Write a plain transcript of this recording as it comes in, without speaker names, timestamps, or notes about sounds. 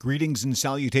Greetings and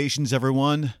salutations,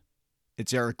 everyone.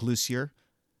 It's Eric Lucier.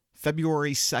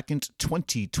 February 2nd,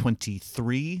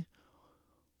 2023.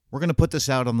 We're going to put this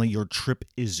out on the Your Trip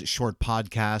is Short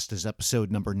podcast as episode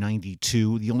number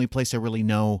 92. The only place I really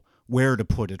know where to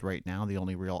put it right now, the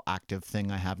only real active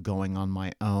thing I have going on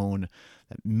my own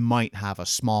that might have a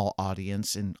small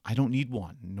audience, and I don't need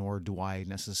one, nor do I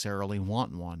necessarily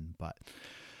want one, but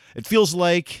it feels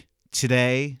like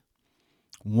today,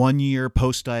 1 year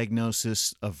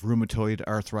post-diagnosis of rheumatoid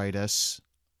arthritis,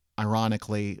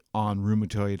 ironically on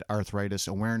Rheumatoid Arthritis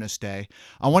Awareness Day,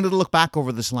 I wanted to look back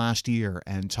over this last year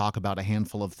and talk about a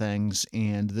handful of things,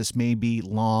 and this may be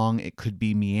long, it could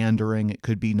be meandering, it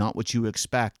could be not what you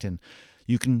expect, and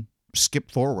you can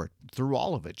skip forward through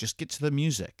all of it. Just get to the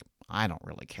music. I don't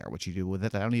really care what you do with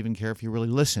it. I don't even care if you really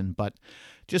listen, but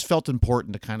just felt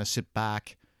important to kind of sit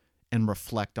back and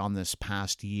reflect on this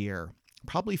past year.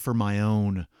 Probably for my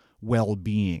own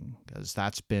well-being, because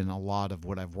that's been a lot of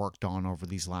what I've worked on over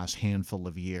these last handful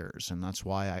of years. And that's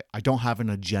why I don't have an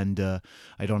agenda.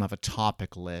 I don't have a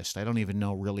topic list. I don't even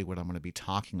know really what I'm going to be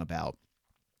talking about.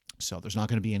 So there's not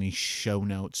going to be any show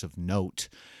notes of note.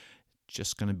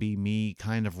 Just going to be me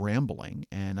kind of rambling.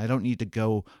 And I don't need to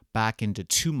go back into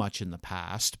too much in the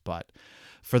past. But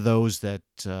for those that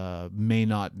may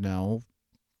not know,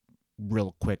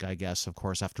 real quick, I guess, of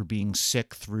course, after being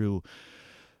sick through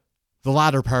the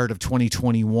latter part of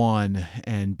 2021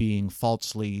 and being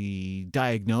falsely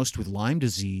diagnosed with Lyme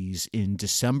disease in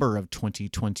December of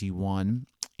 2021,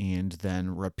 and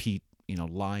then repeat,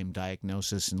 Lyme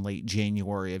diagnosis in late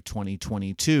January of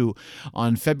 2022.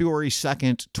 On February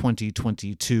 2nd,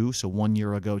 2022, so 1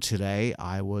 year ago today,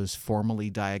 I was formally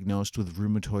diagnosed with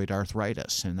rheumatoid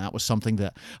arthritis, and that was something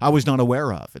that I was not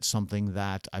aware of. It's something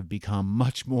that I've become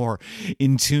much more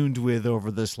in tune with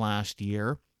over this last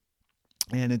year,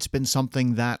 and it's been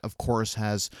something that, of course,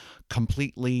 has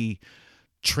completely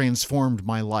transformed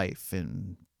my life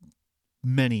in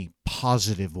many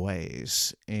positive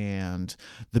ways. And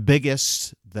the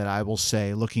biggest that I will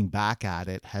say, looking back at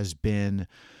it, has been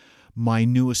my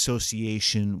new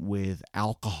association with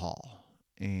alcohol.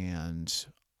 And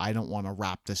I don't want to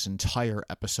wrap this entire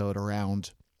episode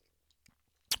around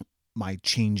my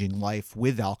changing life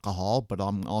with alcohol, but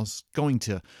I'm also going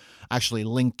to actually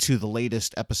link to the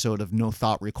latest episode of No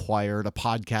Thought Required, a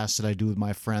podcast that I do with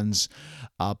my friends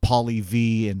Paulie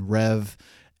V and Rev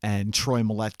and Troy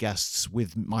Millette, guests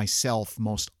with myself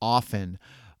most often,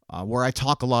 where I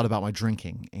talk a lot about my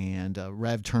drinking. And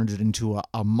Rev turned it into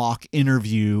a mock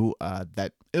interview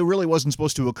that it really wasn't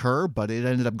supposed to occur, but it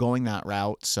ended up going that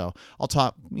route. So I'll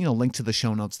talk, link to the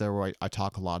show notes there where I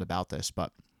talk a lot about this.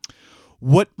 But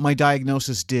what my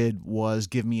diagnosis did was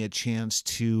give me a chance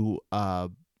to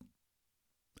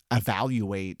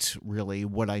evaluate really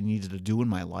what I needed to do in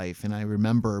my life. And I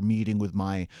remember meeting with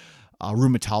my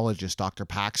rheumatologist, Dr.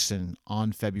 Paxton,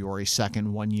 on February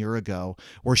 2nd, 1 year ago,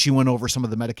 where she went over some of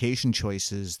the medication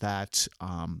choices that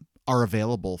are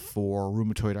available for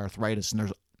rheumatoid arthritis. And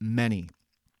there's many.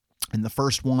 And the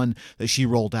first one that she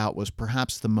rolled out was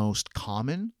perhaps the most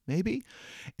common, maybe,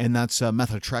 and that's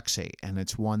methotrexate. And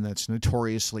it's one that's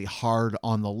notoriously hard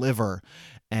on the liver.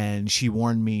 And she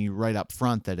warned me right up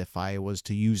front that if I was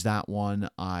to use that one,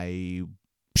 I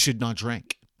should not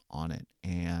drink on it.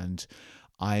 And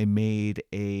I made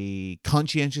a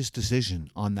conscientious decision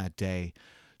on that day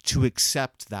to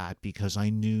accept that, because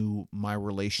I knew my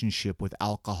relationship with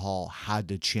alcohol had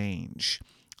to change.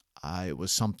 It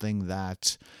was something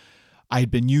that I had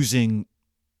been using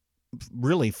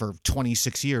really for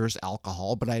 26 years,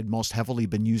 alcohol, but I had most heavily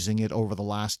been using it over the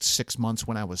last 6 months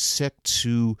when I was sick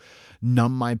to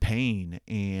numb my pain,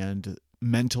 and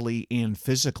mentally and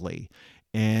physically.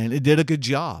 And it did a good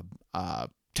job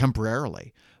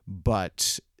temporarily.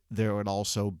 But there would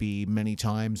also be many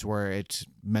times where it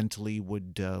mentally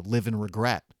would live in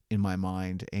regret in my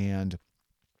mind. And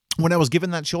when I was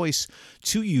given that choice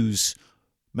to use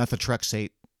methotrexate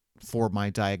for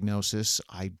my diagnosis,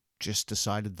 I just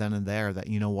decided then and there that,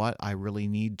 I really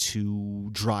need to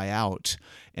dry out.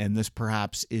 And this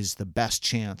perhaps is the best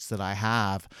chance that I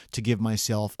have to give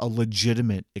myself a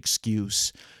legitimate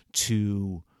excuse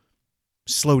to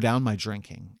slow down my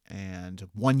drinking. And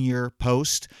 1 year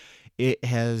post, it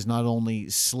has not only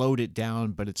slowed it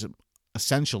down, but it's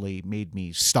essentially made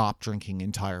me stop drinking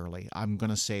entirely. I'm going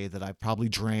to say that I probably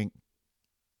drank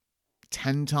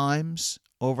 10 times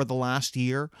over the last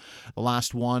year. The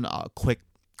last one, a quick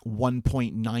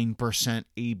 1.9%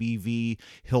 ABV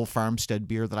Hill Farmstead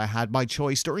beer that I had by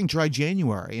choice during dry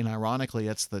January. And ironically,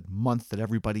 that's the month that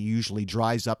everybody usually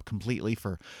dries up completely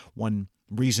for one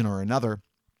reason or another.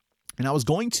 And I was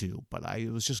going to, but I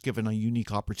was just given a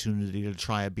unique opportunity to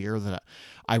try a beer that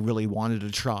I really wanted to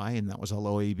try, and that was a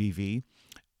low ABV.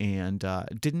 And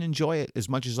didn't enjoy it as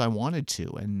much as I wanted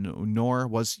to. And nor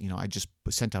was, I just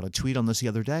sent out a tweet on this the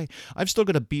other day. I've still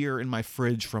got a beer in my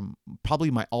fridge from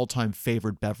probably my all-time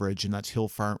favorite beverage, and that's Hill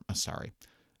Farmstead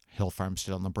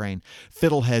on the brain,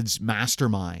 Fiddlehead's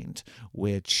Mastermind,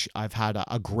 which I've had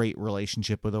a great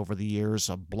relationship with over the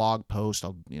years. A blog post,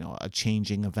 a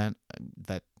changing event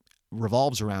that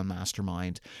revolves around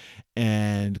Mastermind,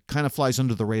 and kind of flies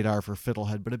under the radar for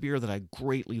Fiddlehead, but a beer that I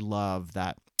greatly love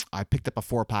that I picked up a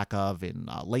 4-pack of in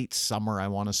late summer, I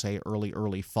want to say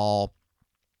early fall,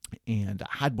 and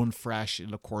had one fresh.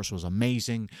 It, of course, was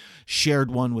amazing.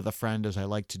 Shared one with a friend, as I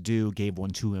like to do, gave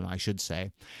one to him, I should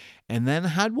say. And then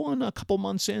had one a couple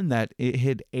months in that it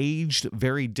had aged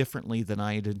very differently than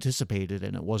I had anticipated,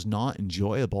 and it was not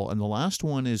enjoyable. And the last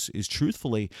one is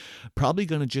truthfully probably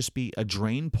going to just be a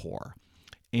drain pour.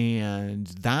 And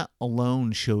that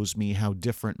alone shows me how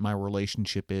different my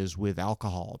relationship is with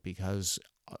alcohol, because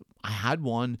I had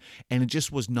one and it just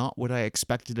was not what I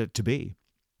expected it to be.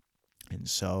 And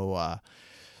so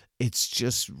it's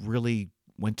just really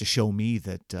went to show me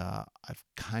that I've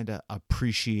kind of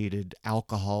appreciated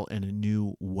alcohol in a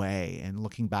new way. And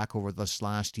looking back over this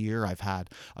last year, I've had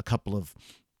a couple of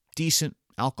decent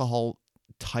alcohol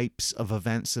types of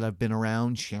events that I've been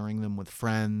around, sharing them with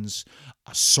friends,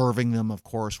 serving them, of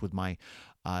course, with my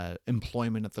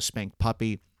employment at the Spanked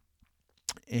Puppy,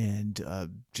 and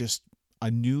just a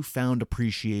newfound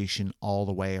appreciation all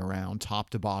the way around,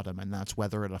 top to bottom. And that's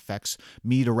whether it affects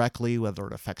me directly, whether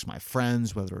it affects my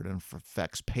friends, whether it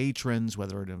affects patrons,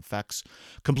 whether it affects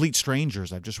complete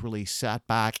strangers. I've just really sat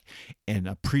back and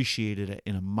appreciated it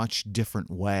in a much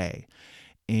different way.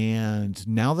 And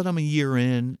now that I'm a year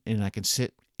in and I can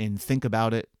sit and think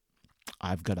about it,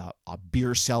 I've got a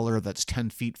beer cellar that's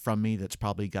 10 feet from me that's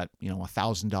probably got,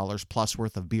 $1,000 plus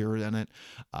worth of beer in it.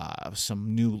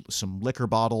 Some liquor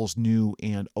bottles, new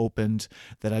and opened,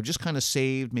 that I've just kind of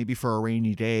saved, maybe for a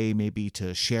rainy day, maybe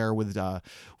to share with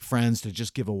friends, to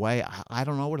just give away. I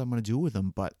don't know what I'm going to do with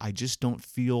them, but I just don't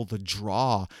feel the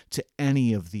draw to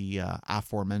any of the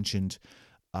aforementioned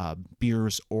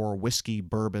beers or whiskey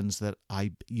bourbons that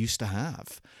I used to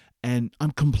have. And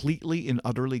I'm completely and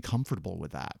utterly comfortable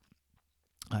with that.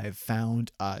 I've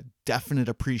found a definite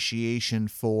appreciation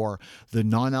for the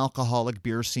non-alcoholic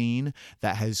beer scene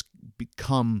that has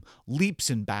become leaps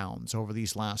and bounds over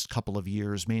these last couple of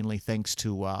years, mainly thanks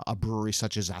to a brewery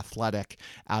such as Athletic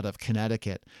out of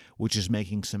Connecticut, which is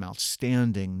making some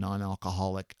outstanding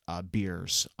non-alcoholic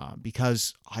beers,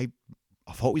 because I've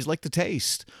always liked the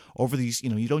taste. Over these,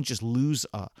 you don't just lose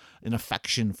an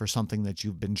affection for something that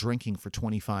you've been drinking for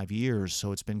 25 years.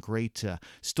 So it's been great to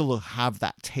still have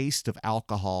that taste of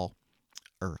alcohol,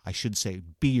 or I should say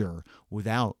beer,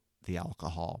 without the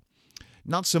alcohol.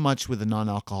 Not so much with the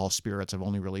non-alcohol spirits. I've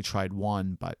only really tried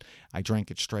one, but I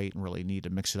drank it straight and really need to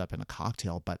mix it up in a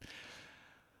cocktail. But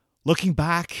looking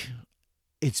back,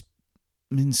 it's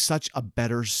in such a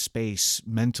better space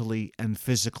mentally and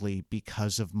physically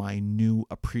because of my new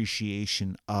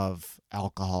appreciation of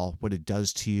alcohol, what it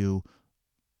does to you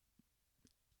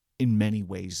in many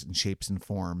ways and shapes and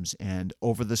forms. And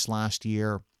over this last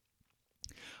year,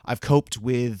 I've coped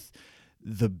with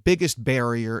the biggest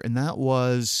barrier, and that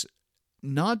was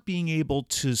not being able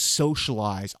to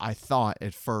socialize, I thought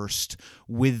at first,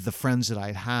 with the friends that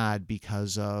I had,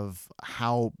 because of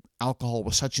how alcohol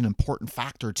was such an important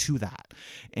factor to that.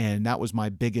 And that was my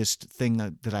biggest thing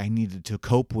that I needed to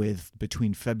cope with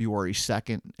between February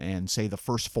 2nd and, say, the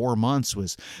first 4 months,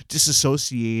 was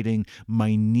disassociating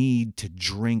my need to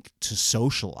drink to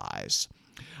socialize.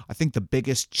 I think the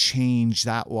biggest change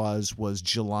that was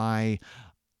July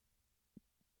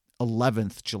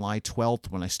 11th, July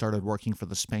 12th, when I started working for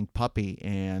the Spanked Puppy.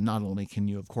 And not only can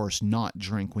you, of course, not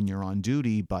drink when you're on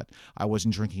duty, but I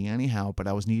wasn't drinking anyhow, but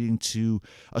I was needing to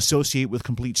associate with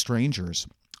complete strangers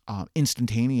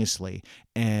instantaneously,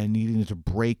 and needing to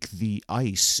break the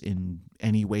ice in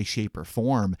any way, shape, or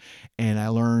form. And I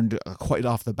learned quite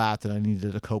off the bat that I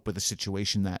needed to cope with the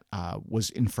situation that was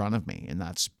in front of me. And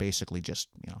that's basically just,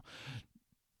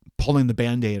 pulling the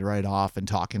Band-Aid right off and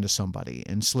talking to somebody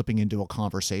and slipping into a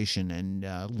conversation, and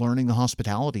learning the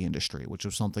hospitality industry, which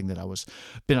was something that I was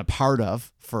been a part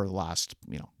of for the last,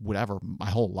 my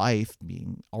whole life,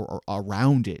 being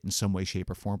around it in some way,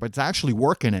 shape, or form. But to actually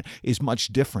work in it is much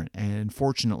different. And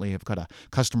fortunately, I've got a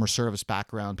customer service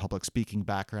background, public speaking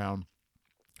background,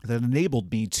 that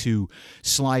enabled me to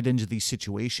slide into these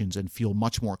situations and feel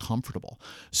much more comfortable.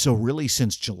 So really,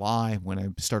 since July, when I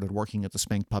started working at the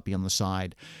Spanked Puppy on the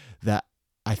side, that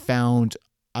I found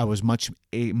I was much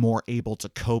more able to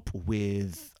cope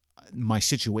with my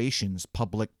situations,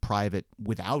 public, private,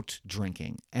 without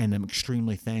drinking. And I'm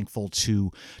extremely thankful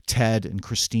to Ted and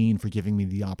Christine for giving me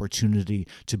the opportunity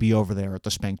to be over there at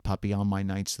the Spanked Puppy on my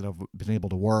nights that I've been able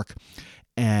to work,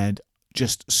 and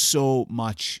just so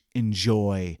much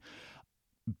enjoy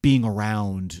being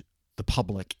around the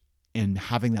public and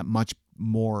having that much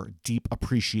more deep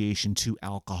appreciation to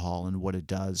alcohol and what it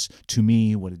does to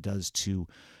me, what it does to,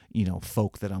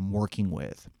 folk that I'm working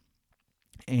with.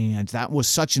 And that was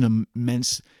such an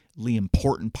immensely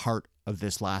important part of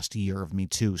this last year of me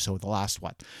too. So the last,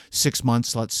 6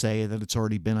 months, let's say that it's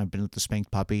already been, I've been at the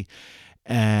Spanked Puppy,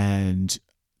 and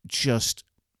just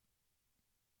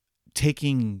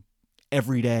taking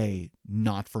every day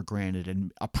not for granted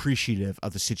and appreciative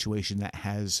of the situation that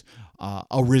has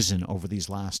arisen over these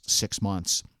last 6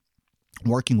 months.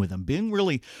 Working with them, being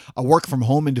really a work from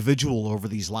home individual over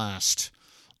these last,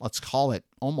 let's call it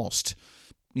almost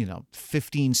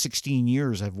 15, 16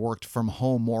 years. I've worked from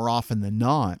home more often than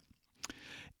not.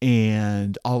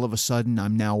 And all of a sudden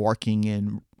I'm now working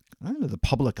in, I don't know, the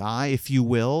public eye, if you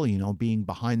will, being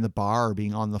behind the bar or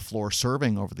being on the floor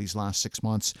serving over these last 6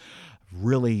 months.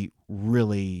 Really,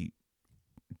 really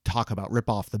talk about rip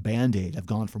off the Band-Aid. I've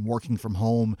gone from working from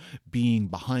home, being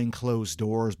behind closed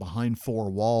doors, behind four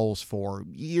walls for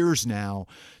years now,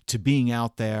 to being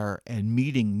out there and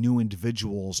meeting new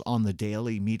individuals on the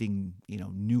daily, meeting,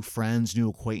 new friends, new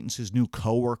acquaintances, new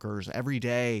coworkers. Every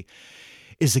day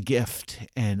is a gift,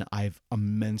 and I've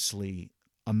immensely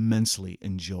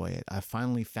enjoy it. I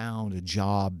finally found a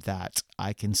job that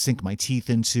I can sink my teeth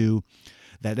into,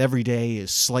 that every day is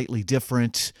slightly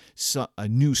different, a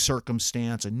new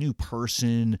circumstance, a new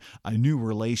person, a new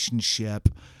relationship,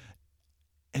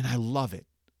 and I love it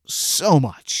so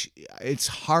much. It's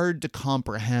hard to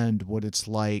comprehend what it's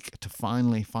like to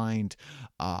finally find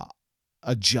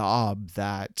a job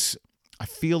that I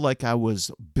feel like I was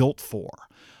built for.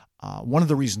 One of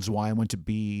the reasons why I went to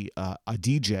be a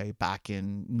DJ back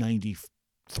in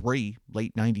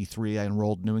late 93, I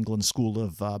enrolled New England School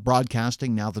of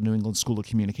Broadcasting, now the New England School of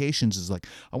Communications, is like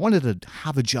I wanted to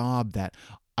have a job that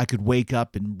I could wake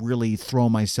up and really throw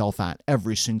myself at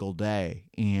every single day.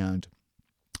 And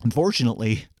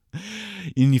unfortunately,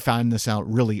 and you find this out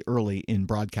really early in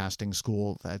broadcasting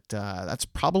school, that that's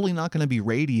probably not going to be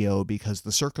radio, because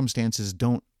the circumstances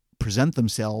don't present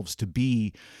themselves to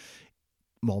be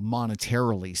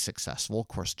monetarily successful. Of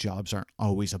course, jobs aren't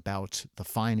always about the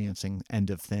financing end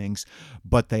of things,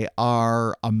 but they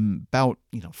are about,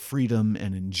 freedom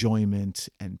and enjoyment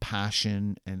and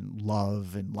passion and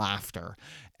love and laughter.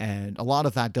 And a lot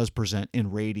of that does present in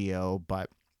radio,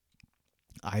 but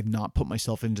I've not put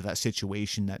myself into that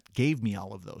situation that gave me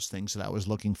all of those things that I was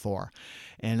looking for.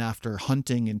 And after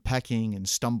hunting and pecking and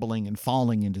stumbling and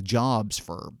falling into jobs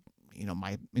for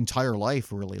my entire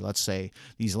life, really, let's say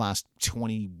these last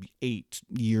 28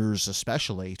 years,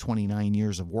 especially 29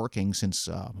 years of working since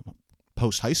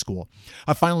post high school,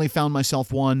 I finally found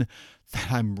myself one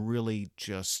that I'm really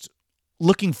just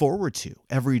looking forward to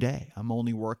every day. I'm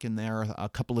only working there a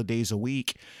couple of days a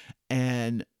week,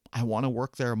 and I want to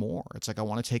work there more. It's like I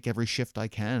want to take every shift I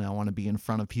can. I want to be in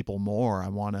front of people more. I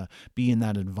want to be in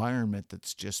that environment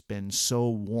that's just been so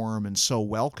warm and so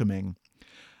welcoming,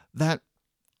 that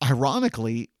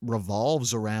ironically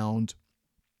revolves around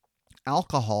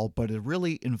alcohol, but it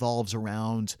really involves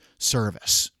around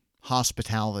service,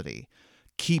 hospitality,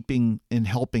 keeping and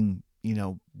helping,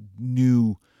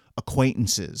 new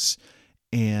acquaintances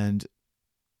and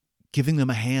giving them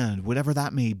a hand, whatever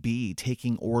that may be,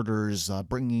 taking orders,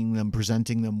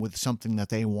 presenting them with something that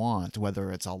they want,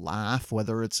 whether it's a laugh,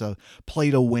 whether it's a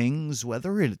plate of wings,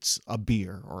 whether it's a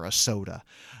beer or a soda.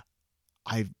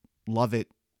 I love it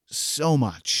so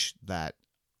much that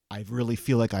I really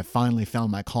feel like I finally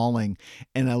found my calling,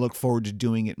 and I look forward to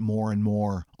doing it more and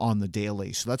more on the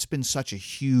daily. So that's been such a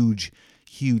huge,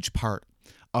 huge part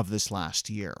of this last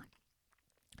year.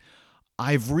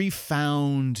 I've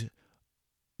refound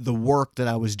the work that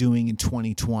I was doing in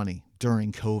 2020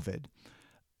 during COVID.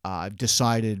 I've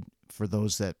decided, for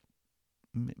those that,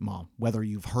 whether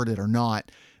you've heard it or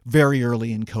not, very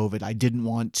early in COVID, I didn't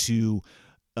want to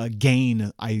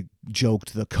I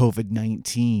joked, the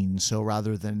COVID-19. So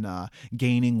rather than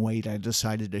gaining weight, I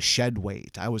decided to shed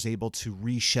weight. I was able to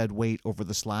re-shed weight over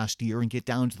this last year and get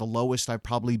down to the lowest I've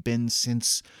probably been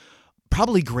since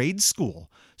probably grade school.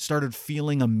 Started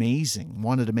feeling amazing.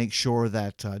 Wanted to make sure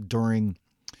that during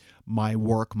my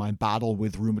work, my battle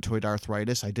with rheumatoid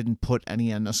arthritis, I didn't put any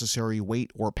unnecessary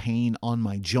weight or pain on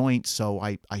my joints. So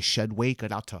I shed weight,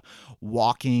 got out to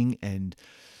walking and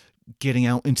getting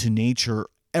out into nature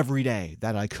every day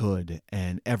that I could.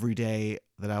 And every day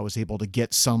that I was able to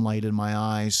get sunlight in my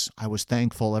eyes. I was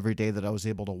thankful every day that I was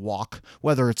able to walk,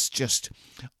 whether it's just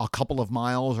a couple of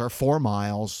miles or 4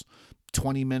 miles,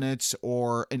 20 minutes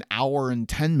or an hour and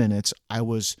 10 minutes. I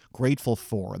was grateful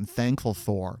for and thankful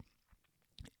for.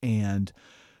 And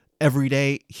every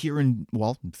day here in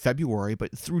February,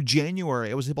 but through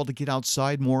January, I was able to get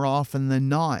outside more often than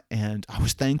not. And I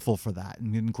was thankful for that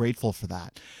and grateful for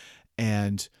that.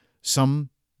 And some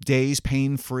days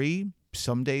pain-free,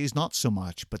 some days not so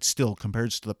much, but still compared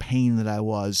to the pain that I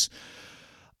was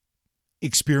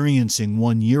experiencing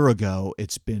 1 year ago,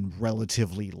 it's been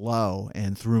relatively low.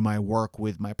 And through my work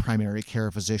with my primary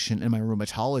care physician and my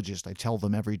rheumatologist, I tell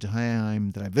them every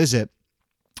time that I visit,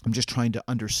 I'm just trying to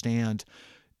understand,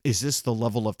 is this the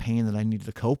level of pain that I need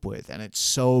to cope with? And it's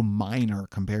so minor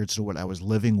compared to what I was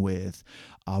living with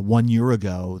 1 year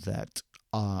ago that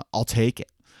I'll take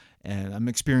it. And I'm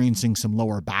experiencing some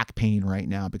lower back pain right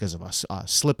now because of a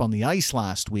slip on the ice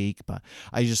last week, but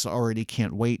I just already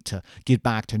can't wait to get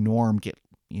back to norm, get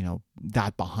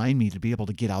that behind me, to be able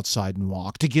to get outside and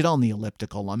walk, to get on the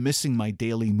elliptical. I'm missing my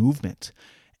daily movement,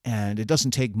 and it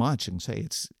doesn't take much. And say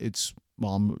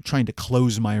I'm trying to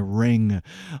close my ring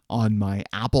on my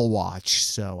Apple Watch,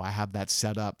 so I have that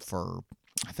set up for,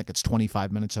 I think it's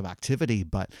 25 minutes of activity,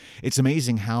 but it's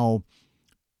amazing how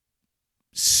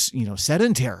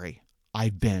sedentary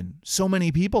I've been. So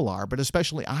many people are, but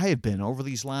especially I have been over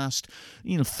these last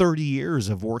 30 years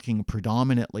of working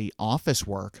predominantly office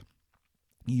work.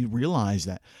 You realize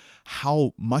that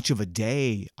how much of a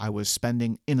day I was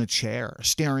spending in a chair,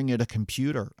 staring at a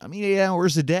computer. 8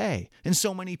 hours a day. And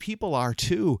so many people are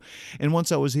too. And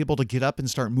once I was able to get up and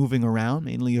start moving around,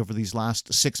 mainly over these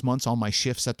last 6 months on my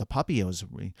shifts at the Puppy, I was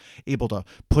able to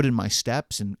put in my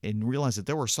steps and realize that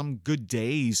there were some good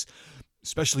days,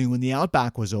 especially when the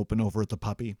Outback was open over at the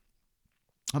Puppy.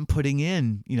 I'm putting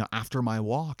in, after my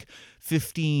walk,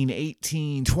 15,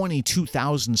 18,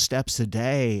 22,000 steps a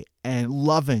day and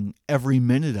loving every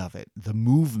minute of it, the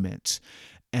movement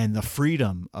and the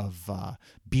freedom of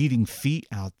beating feet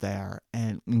out there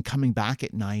and coming back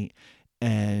at night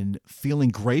and feeling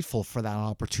grateful for that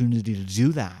opportunity to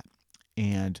do that.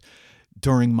 And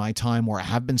during my time where I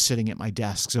have been sitting at my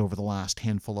desks over the last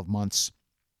handful of months,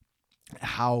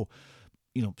 how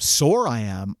sore I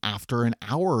am after an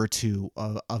hour or two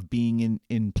of being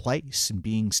in place and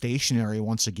being stationary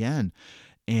once again.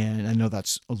 And I know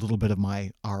that's a little bit of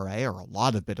my RA, or a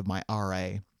lot of bit of my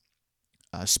RA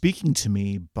speaking to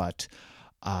me, but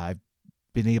I've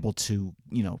been able to,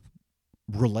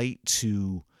 relate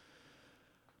to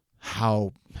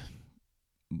how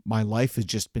my life has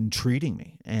just been treating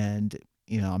me. And,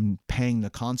 I'm paying the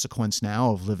consequence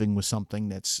now of living with something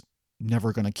that's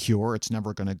never going to cure. It's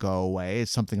never going to go away.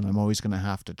 It's something that I'm always going to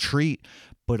have to treat,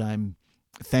 but I'm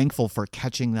thankful for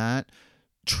catching that,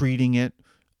 treating it,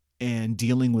 and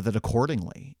dealing with it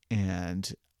accordingly.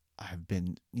 And I've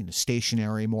been,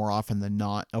 stationary more often than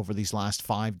not over these last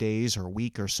 5 days or a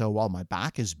week or so while my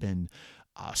back has been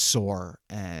sore,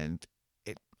 and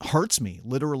it hurts me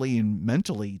literally and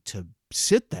mentally to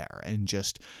sit there and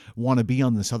just want to be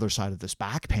on this other side of this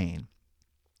back pain.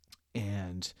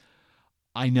 And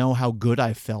I know how good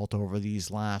I felt over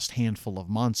these last handful of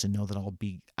months and know that I'll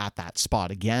be at that spot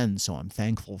again. So I'm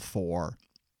thankful for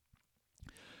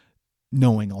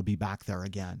knowing I'll be back there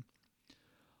again.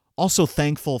 Also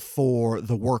thankful for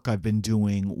the work I've been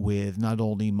doing with not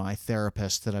only my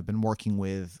therapist that I've been working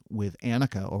with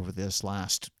Annika over this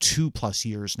last 2+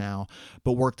 years now,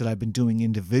 but work that I've been doing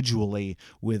individually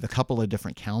with a couple of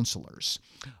different counselors,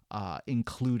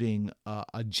 including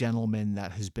a gentleman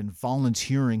that has been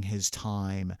volunteering his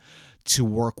time to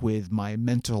work with my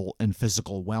mental and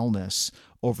physical wellness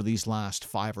over these last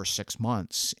 5 or 6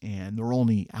 months. And they're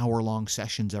only hour-long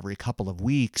sessions every couple of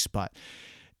weeks, but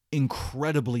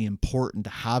incredibly important to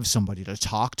have somebody to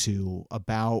talk to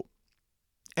about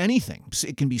anything.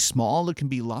 It can be small, it can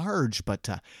be large, but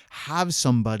to have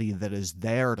somebody that is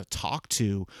there to talk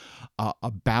to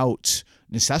about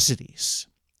necessities.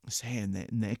 And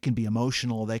they can be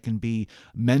emotional, they can be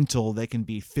mental, they can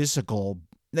be physical,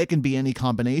 they can be any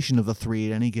combination of the three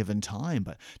at any given time.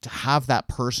 But to have that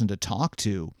person to talk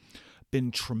to,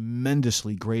 been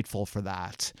tremendously grateful for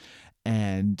that.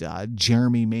 And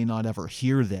Jeremy may not ever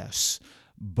hear this,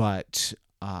 but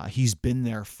he's been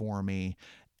there for me,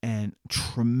 and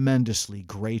tremendously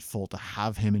grateful to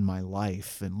have him in my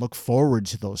life, and look forward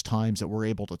to those times that we're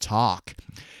able to talk.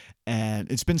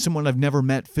 And it's been someone I've never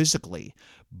met physically,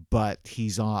 but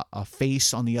he's a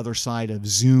face on the other side of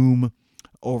Zoom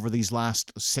over these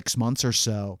last 6 months or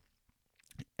so,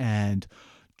 and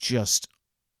just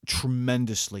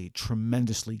tremendously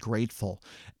grateful.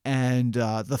 And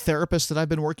the therapist that I've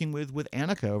been working with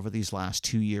Annika over these last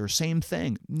 2 years, same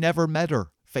thing. Never met her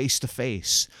face to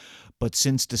face. But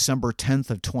since December 10th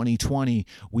of 2020,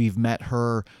 we've met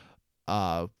her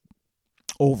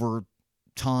over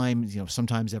time,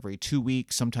 sometimes every 2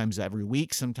 weeks, sometimes every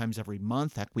week, sometimes every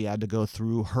month. Heck, we had to go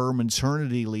through her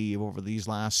maternity leave over these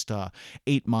last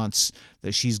 8 months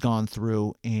that she's gone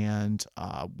through, and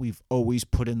we've always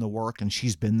put in the work, and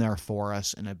she's been there for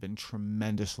us, and I've been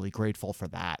tremendously grateful for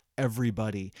that.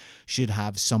 Everybody should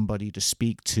have somebody to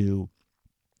speak to,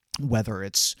 whether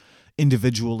it's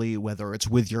individually, whether it's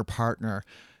with your partner,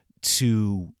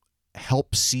 to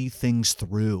help see things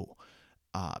through.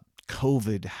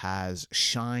 COVID has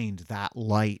shined that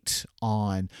light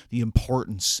on the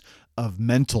importance of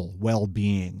mental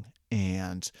well-being,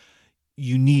 and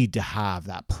you need to have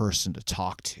that person to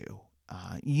talk to,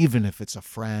 even if it's a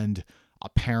friend, a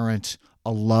parent,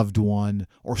 a loved one,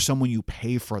 or someone you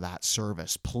pay for that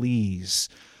service. Please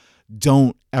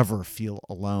don't ever feel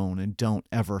alone, and don't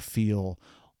ever feel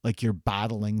like you're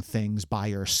battling things by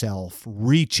yourself.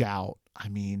 Reach out. I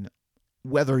mean,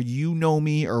 whether you know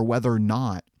me or whether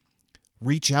not,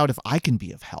 reach out if I can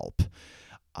be of help.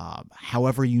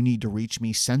 However you need to reach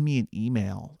me, send me an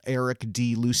email, Eric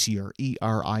D. Lussier,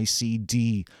 EricDlussier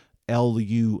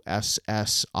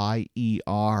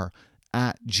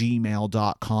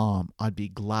 @gmail.com. I'd be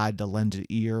glad to lend an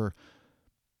ear.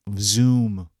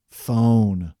 Zoom,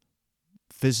 phone,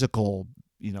 physical,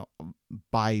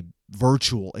 by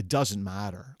virtual, it doesn't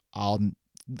matter. I'm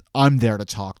there to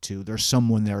talk to. There's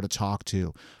someone there to talk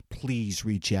to. Please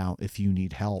reach out if you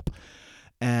need help.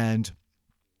 And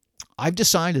I've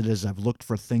decided, as I've looked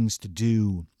for things to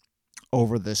do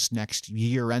over this next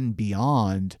year and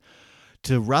beyond,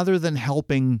 to, rather than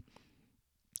helping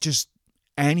just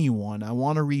anyone, I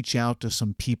want to reach out to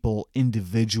some people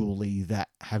individually that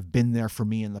have been there for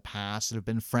me in the past, that have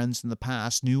been friends in the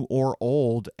past, new or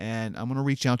old, and I'm going to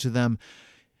reach out to them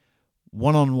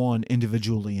one-on-one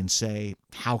individually and say,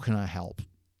 how can I help?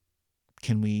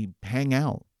 Can we hang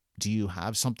out? Do you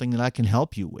have something that I can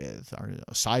help you with? Or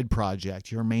a side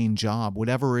project, your main job,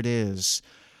 whatever it is.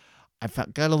 I've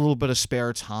got a little bit of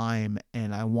spare time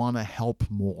and I want to help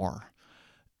more.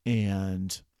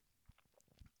 And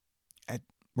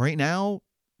right now,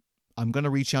 I'm going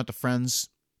to reach out to friends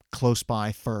close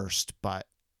by first, but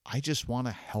I just want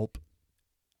to help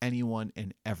anyone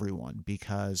and everyone,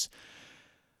 because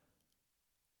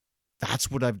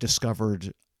that's what I've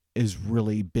discovered has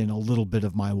really been a little bit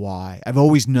of my why. I've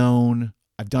always known.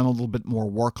 I've done a little bit more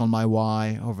work on my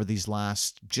why over these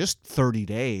last just 30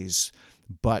 days,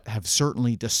 but have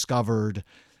certainly discovered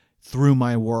through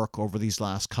my work over these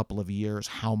last couple of years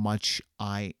how much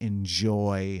I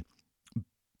enjoy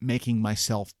making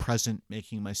myself present,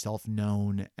 making myself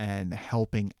known, and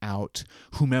helping out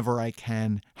whomever I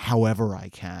can, however I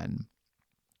can.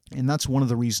 And that's one of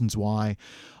the reasons why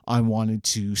I wanted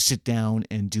to sit down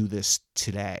and do this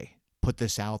today. Put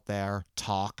this out there,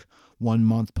 talk 1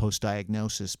 month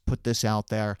post-diagnosis, put this out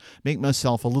there, make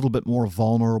myself a little bit more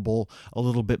vulnerable, a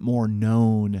little bit more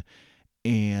known,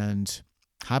 and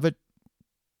have it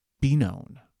be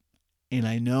known. And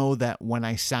I know that when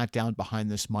I sat down behind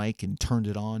this mic and turned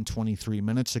it on 23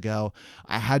 minutes ago,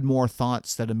 I had more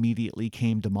thoughts that immediately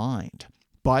came to mind.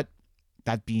 But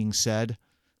that being said,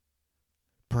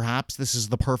 perhaps this is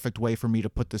the perfect way for me to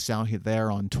put this out there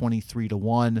on 23 to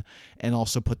 1 and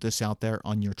also put this out there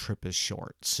on Your Trip is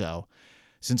Short. So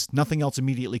since nothing else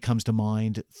immediately comes to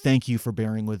mind, thank you for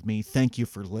bearing with me. Thank you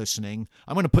for listening.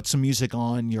 I'm going to put some music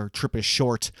on Your Trip is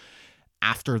Short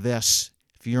after this.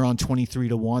 If you're on 23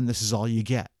 to 1, this is all you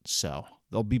get. So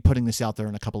they'll be putting this out there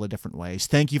in a couple of different ways.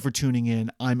 Thank you for tuning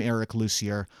in. I'm Eric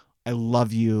Lussier. I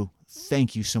love you.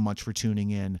 Thank you so much for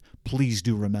tuning in. Please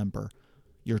do remember,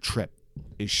 your trip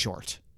is short.